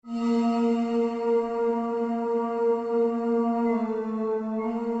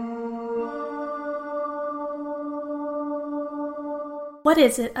What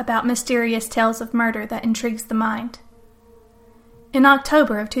is it about mysterious tales of murder that intrigues the mind? In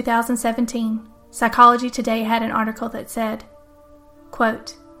October of 2017, Psychology Today had an article that said,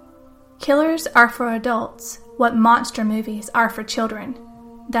 quote, "Killers are for adults what monster movies are for children.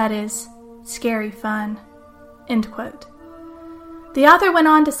 That is, scary fun." End quote. The author went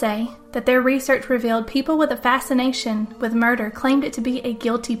on to say that their research revealed people with a fascination with murder claimed it to be a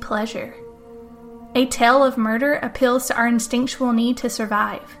guilty pleasure. A tale of murder appeals to our instinctual need to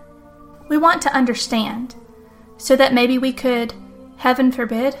survive. We want to understand, so that maybe we could, heaven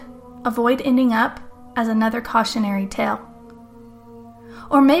forbid, avoid ending up as another cautionary tale.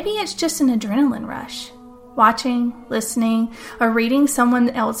 Or maybe it's just an adrenaline rush. Watching, listening, or reading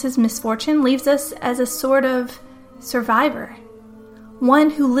someone else's misfortune leaves us as a sort of survivor. One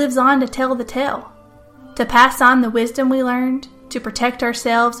who lives on to tell the tale, to pass on the wisdom we learned, to protect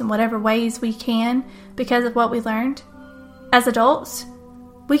ourselves in whatever ways we can because of what we learned. As adults,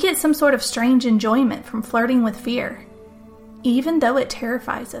 we get some sort of strange enjoyment from flirting with fear, even though it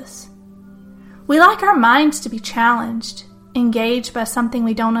terrifies us. We like our minds to be challenged, engaged by something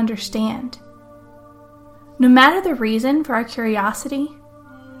we don't understand. No matter the reason for our curiosity,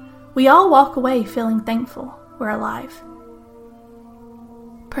 we all walk away feeling thankful we're alive.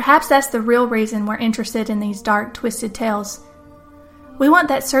 Perhaps that's the real reason we're interested in these dark, twisted tales. We want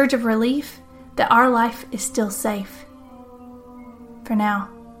that surge of relief that our life is still safe. For now.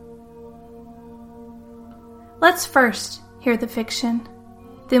 Let's first hear the fiction,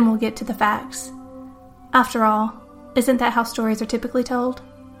 then we'll get to the facts. After all, isn't that how stories are typically told?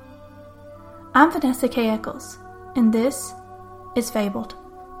 I'm Vanessa K. Eccles, and this is Fabled.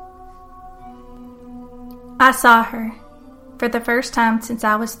 I saw her for the first time since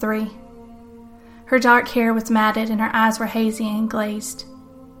I was 3. Her dark hair was matted and her eyes were hazy and glazed.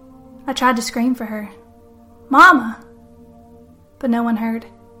 I tried to scream for her, "Mama!" but no one heard.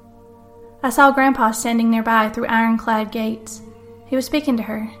 I saw Grandpa standing nearby through ironclad gates. He was speaking to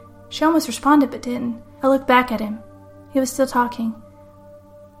her. She almost responded but didn't. I looked back at him. He was still talking.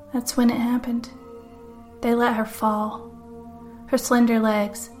 That's when it happened. They let her fall. Her slender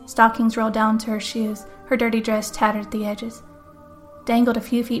legs, stockings rolled down to her shoes, her dirty dress tattered at the edges, dangled a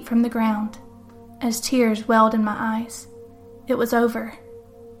few feet from the ground as tears welled in my eyes. It was over.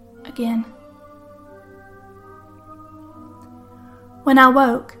 Again. When I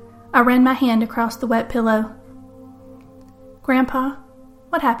woke, I ran my hand across the wet pillow. "Grandpa,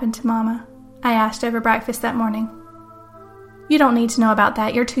 what happened to Mama?" I asked over breakfast that morning. "You don't need to know about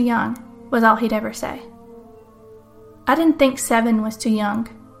that, you're too young," was all he'd ever say. I didn't think 7 was too young.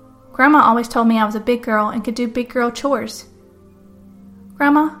 Grandma always told me I was a big girl and could do big girl chores.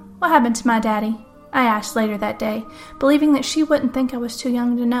 "Grandma, what happened to my daddy?" I asked later that day, believing that she wouldn't think I was too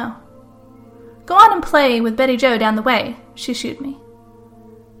young to know. "Go on and play with Betty Jo down the way," she shooed me.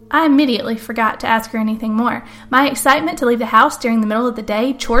 I immediately forgot to ask her anything more. My excitement to leave the house during the middle of the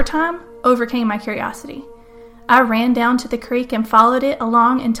day, chore time, overcame my curiosity. I ran down to the creek and followed it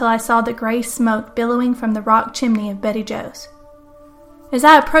along until I saw the gray smoke billowing from the rock chimney of Betty Jo's. As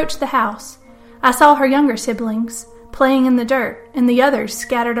I approached the house, I saw her younger siblings playing in the dirt and the others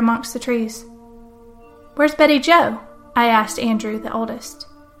scattered amongst the trees. "Where's Betty Jo?" I asked Andrew, the oldest.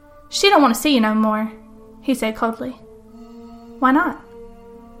 "She don't want to see you no more," he said coldly. "Why not?"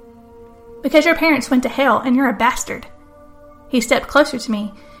 "Because your parents went to hell and you're a bastard." He stepped closer to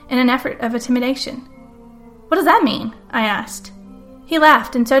me in an effort of intimidation. "What does that mean?" I asked. He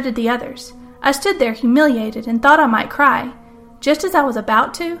laughed, and so did the others. I stood there humiliated and thought I might cry. Just as I was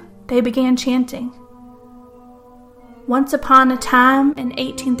about to, they began chanting. "Once upon a time in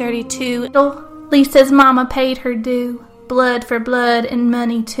 1832, little Lisa's mama paid her due, blood for blood and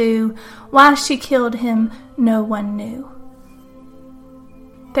money too. Why she killed him, no one knew."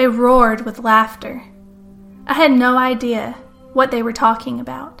 They roared with laughter. I had no idea what they were talking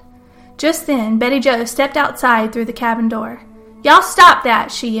about. Just then, Betty Jo stepped outside through the cabin door. "Y'all stop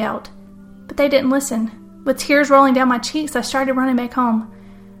that!" she yelled. But they didn't listen. With tears rolling down my cheeks, I started running back home.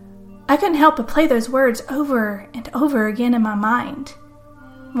 I couldn't help but play those words over and over again in my mind.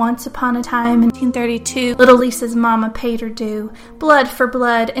 "Once upon a time in 1832, little Lisa's mama paid her due, blood for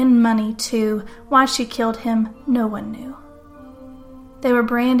blood and money too. Why she killed him, no one knew." They were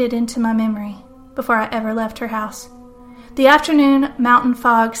branded into my memory before I ever left her house. The afternoon mountain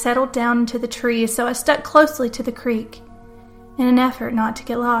fog settled down into the trees, so I stuck closely to the creek in an effort not to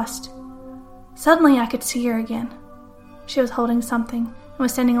get lost. Suddenly I could see her again. She was holding something and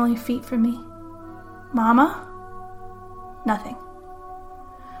was standing only feet from me. "Mama?" Nothing.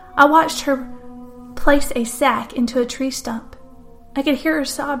 I watched her place a sack into a tree stump. I could hear her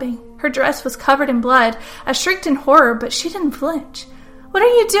sobbing. Her dress was covered in blood. I shrieked in horror, but she didn't flinch. "What are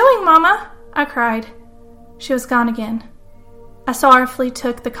you doing, Mama?" I cried. She was gone again. I sorrowfully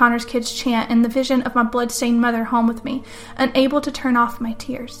took the Connors kids' chant and the vision of my blood-stained mother home with me, unable to turn off my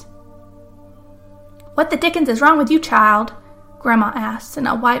tears. "What the dickens is wrong with you, child?" Grandma asked, and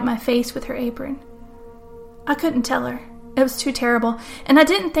I wiped my face with her apron. I couldn't tell her. It was too terrible, and I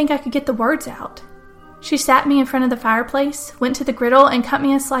didn't think I could get the words out. She sat me in front of the fireplace, went to the griddle, and cut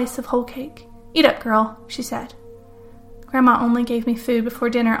me a slice of whole cake. "Eat up, girl," she said. Grandma only gave me food before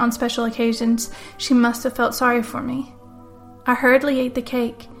dinner on special occasions. She must have felt sorry for me. I hurriedly ate the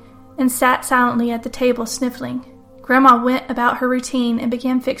cake and sat silently at the table sniffling. Grandma went about her routine and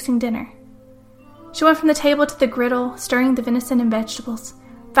began fixing dinner. She went from the table to the griddle, stirring the venison and vegetables.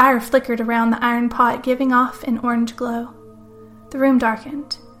 Fire flickered around the iron pot, giving off an orange glow. The room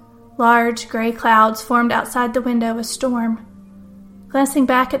darkened. Large gray clouds formed outside the window, a storm. Glancing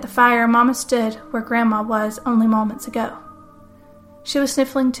back at the fire, Mama stood where Grandma was only moments ago. She was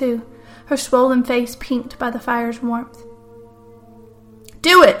sniffling too, her swollen face pinked by the fire's warmth.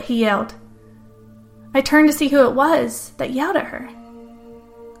 "Do it!" he yelled. I turned to see who it was that yelled at her.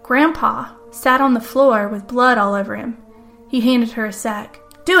 Grandpa sat on the floor with blood all over him. He handed her a sack.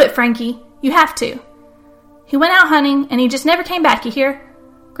 "Do it, Frankie. You have to." "He went out hunting, and he just never came back, you hear?"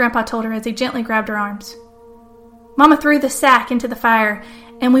 Grandpa told her as he gently grabbed her arms. Mama threw the sack into the fire,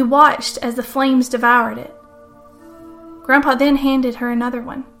 and we watched as the flames devoured it. Grandpa then handed her another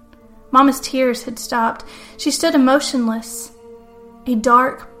one. Mama's tears had stopped. She stood emotionless, a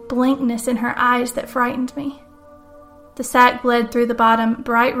dark blankness in her eyes that frightened me. The sack bled through the bottom,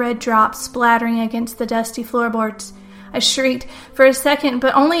 bright red drops splattering against the dusty floorboards. I shrieked. For a second,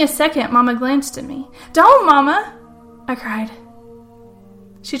 but only a second, Mama glanced at me. "Don't, Mama!" I cried.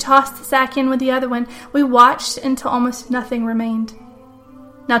 She tossed the sack in with the other one. We watched until almost nothing remained.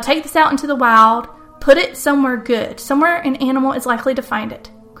 "Now take this out into the wild. Put it somewhere good, somewhere an animal is likely to find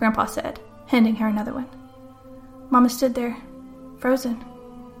it," Grandpa said, handing her another one. Mama stood there, frozen.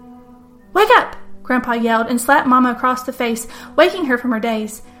 "Wake up!" Grandpa yelled and slapped Mama across the face, waking her from her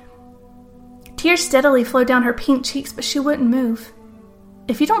daze. Tears steadily flowed down her pink cheeks, but she wouldn't move.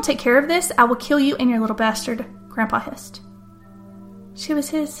 "If you don't take care of this, I will kill you and your little bastard," Grandpa hissed. "She was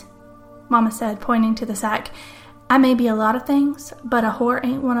his," Mama said, pointing to the sack. "I may be a lot of things, but a whore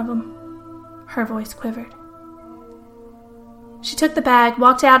ain't one of them." Her voice quivered. She took the bag,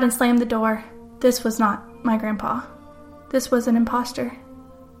 walked out, and slammed the door. This was not my grandpa. This was an imposter.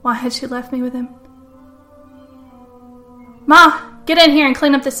 Why had she left me with him? "Ma, get in here and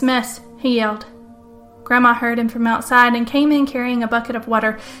clean up this mess," he yelled. Grandma heard him from outside and came in carrying a bucket of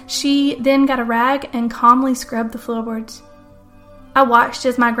water. She then got a rag and calmly scrubbed the floorboards. I watched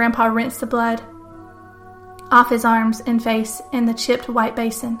as my grandpa rinsed the blood off his arms and face in the chipped white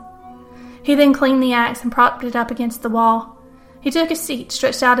basin. He then cleaned the axe and propped it up against the wall. He took a seat,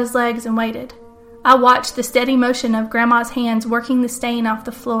 stretched out his legs, and waited. I watched the steady motion of Grandma's hands working the stain off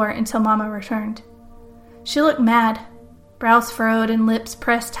the floor until Mama returned. She looked mad, brows furrowed and lips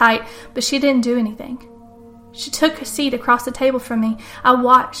pressed tight, but she didn't do anything. She took a seat across the table from me. I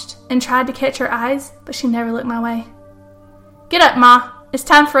watched and tried to catch her eyes, but she never looked my way. "Get up, Ma. It's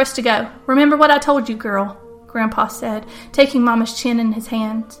time for us to go. Remember what I told you, girl," Grandpa said, taking Mama's chin in his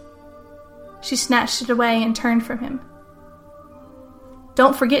hands. She snatched it away and turned from him.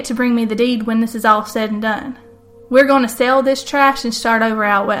 "Don't forget to bring me the deed when this is all said and done. We're going to sell this trash and start over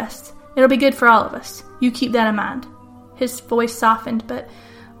out west. It'll be good for all of us. You keep that in mind." His voice softened, but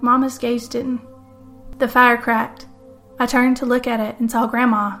Mama's gaze didn't. The fire cracked. I turned to look at it and saw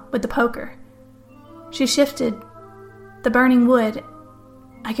Grandma with the poker. She shifted the burning wood.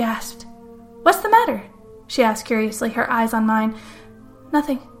 I gasped. "What's the matter?" she asked curiously, her eyes on mine.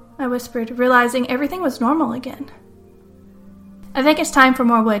 "Nothing," I whispered, realizing everything was normal again. "I think it's time for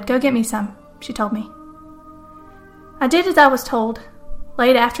more wood. Go get me some," she told me. I did as I was told.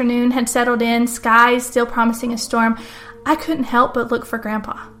 Late afternoon had settled in, skies still promising a storm. I couldn't help but look for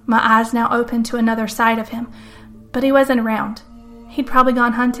Grandpa, my eyes now open to another side of him. But he wasn't around. He'd probably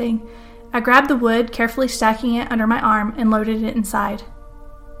gone hunting. I grabbed the wood, carefully stacking it under my arm, and loaded it inside.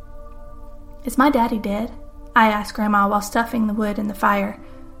 "Is my daddy dead?" I asked Grandma while stuffing the wood in the fire.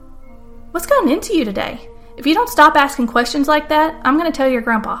 "What's gotten into you today? If you don't stop asking questions like that, I'm going to tell your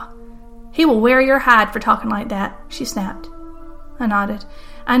grandpa. He will wear your hide for talking like that," she snapped. I nodded.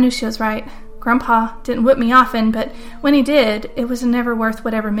 I knew she was right. Grandpa didn't whip me often, but when he did, it was never worth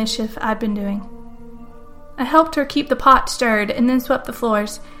whatever mischief I'd been doing. I helped her keep the pot stirred and then swept the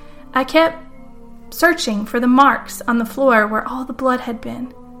floors. I kept searching for the marks on the floor where all the blood had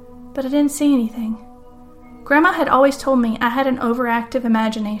been, but I didn't see anything. Grandma had always told me I had an overactive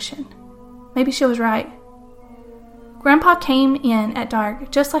imagination. Maybe she was right. Grandpa came in at dark,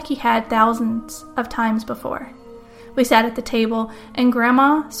 just like he had thousands of times before. We sat at the table, and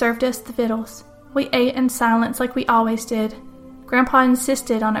Grandma served us the victuals. We ate in silence like we always did. Grandpa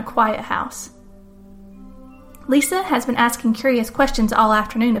insisted on a quiet house. Lisa has been asking curious questions all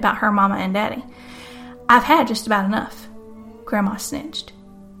afternoon about her mama and daddy. I've had just about enough, Grandma snitched.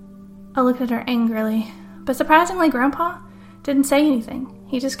 I looked at her angrily, but surprisingly, Grandpa didn't say anything.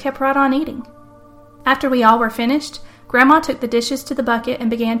 He just kept right on eating. After we all were finished, Grandma took the dishes to the bucket and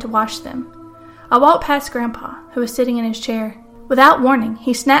began to wash them. I walked past Grandpa, who was sitting in his chair. Without warning,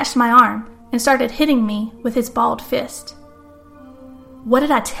 he snatched my arm and started hitting me with his balled fist. What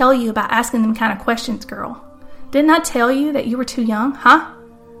did I tell you about asking them kind of questions, girl? Didn't I tell you that you were too young, huh?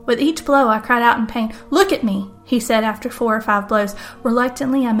 With each blow, I cried out in pain. Look at me, he said after 4 or 5 blows.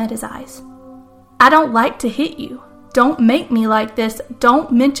 Reluctantly, I met his eyes. I don't like to hit you. Don't make me like this.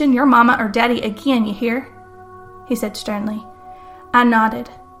 Don't mention your mama or daddy again, you hear? He said sternly. I nodded,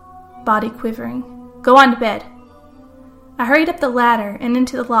 body quivering. Go on to bed. I hurried up the ladder and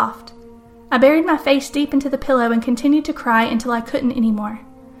into the loft. I buried my face deep into the pillow and continued to cry until I couldn't anymore.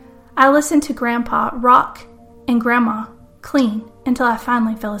 I listened to Grandpa rock and Grandma clean until I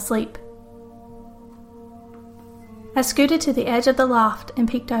finally fell asleep. I scooted to the edge of the loft and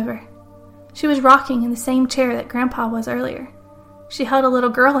peeked over. She was rocking in the same chair that Grandpa was earlier. She held a little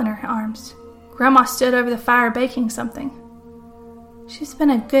girl in her arms. Grandma stood over the fire baking something. She's been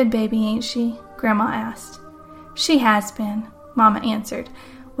a good baby, ain't she? Grandma asked. She has been, Mama answered,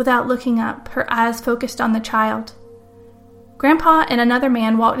 without looking up, her eyes focused on the child. Grandpa and another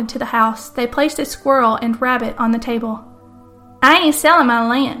man walked into the house. They placed a squirrel and rabbit on the table. I ain't selling my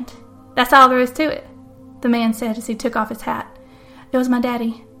land. That's all there is to it, the man said as he took off his hat. It was my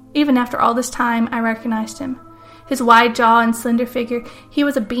daddy. Even after all this time, I recognized him. His wide jaw and slender figure, he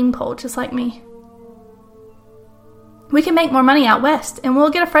was a beanpole just like me. We can make more money out west, and we'll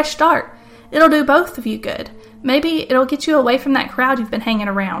get a fresh start. It'll do both of you good. Maybe it'll get you away from that crowd you've been hanging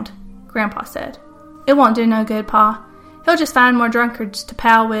around, Grandpa said. It won't do no good, Pa. He'll just find more drunkards to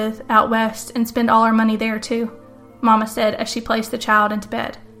pal with out west and spend all our money there, too, Mama said as she placed the child into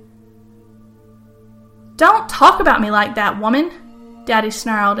bed. Don't talk about me like that, woman, Daddy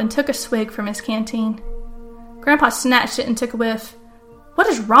snarled and took a swig from his canteen. Grandpa snatched it and took a whiff. What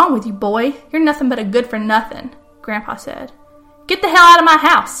is wrong with you, boy? You're nothing but a good-for-nothing, Grandpa said. Get the hell out of my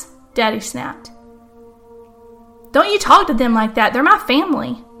house, Daddy snapped. Don't you talk to them like that. They're my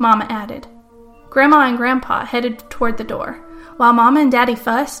family, Mama added. Grandma and Grandpa headed toward the door. While Mama and Daddy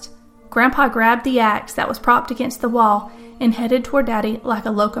fussed, Grandpa grabbed the axe that was propped against the wall and headed toward Daddy like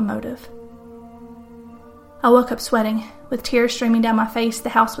a locomotive. I woke up sweating. With tears streaming down my face, the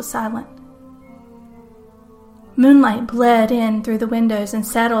house was silent. Moonlight bled in through the windows and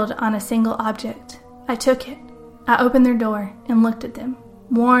settled on a single object. I took it. I opened their door and looked at them,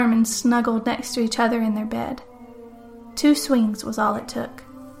 warm and snuggled next to each other in their bed. 2 swings was all it took.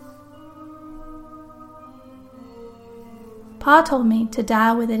 Pa told me to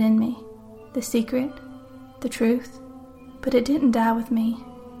die with it in me, the secret, the truth, but it didn't die with me,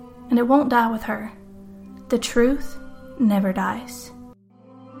 and it won't die with her. The truth never dies.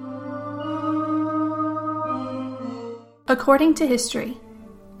 According to history,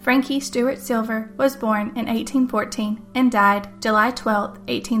 Frankie Stewart Silver was born in 1814 and died July 12,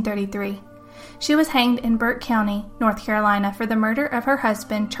 1833. She was hanged in Burke County, North Carolina, for the murder of her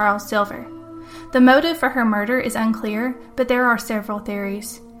husband, Charles Silver. The motive for her murder is unclear, but there are several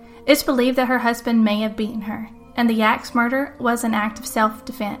theories. It's believed that her husband may have beaten her, and the axe murder was an act of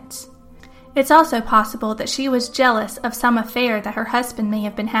self-defense. It's also possible that she was jealous of some affair that her husband may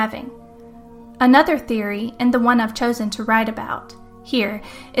have been having. Another theory, and the one I've chosen to write about here,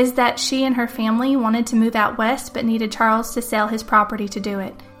 is that she and her family wanted to move out west but needed Charles to sell his property to do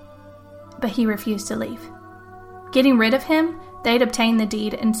it. But he refused to leave. Getting rid of him, they'd obtain the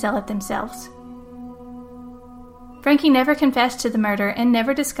deed and sell it themselves. Frankie never confessed to the murder and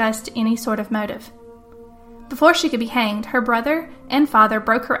never discussed any sort of motive. Before she could be hanged, her brother and father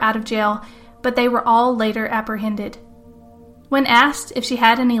broke her out of jail, but they were all later apprehended. When asked if she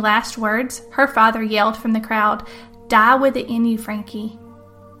had any last words, her father yelled from the crowd, "Die with it in you, Frankie."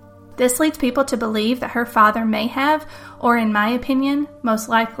 This leads people to believe that her father may have, or in my opinion, most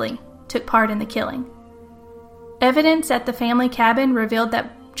likely, took part in the killing. Evidence at the family cabin revealed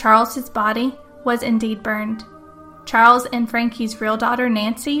that Charles's body was indeed burned. Charles and Frankie's real daughter,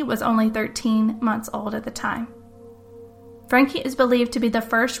 Nancy, was only 13 months old at the time. Frankie is believed to be the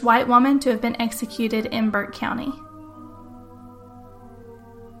first white woman to have been executed in Burke County.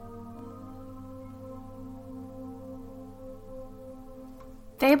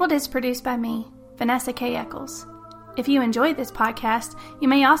 Fabled is produced by me, Vanessa K. Eccles. If you enjoyed this podcast, you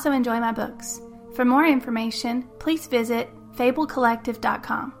may also enjoy my books. For more information, please visit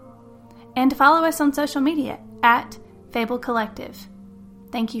fablecollective.com and follow us on social media at Fable Collective.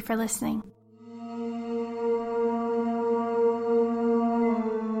 Thank you for listening.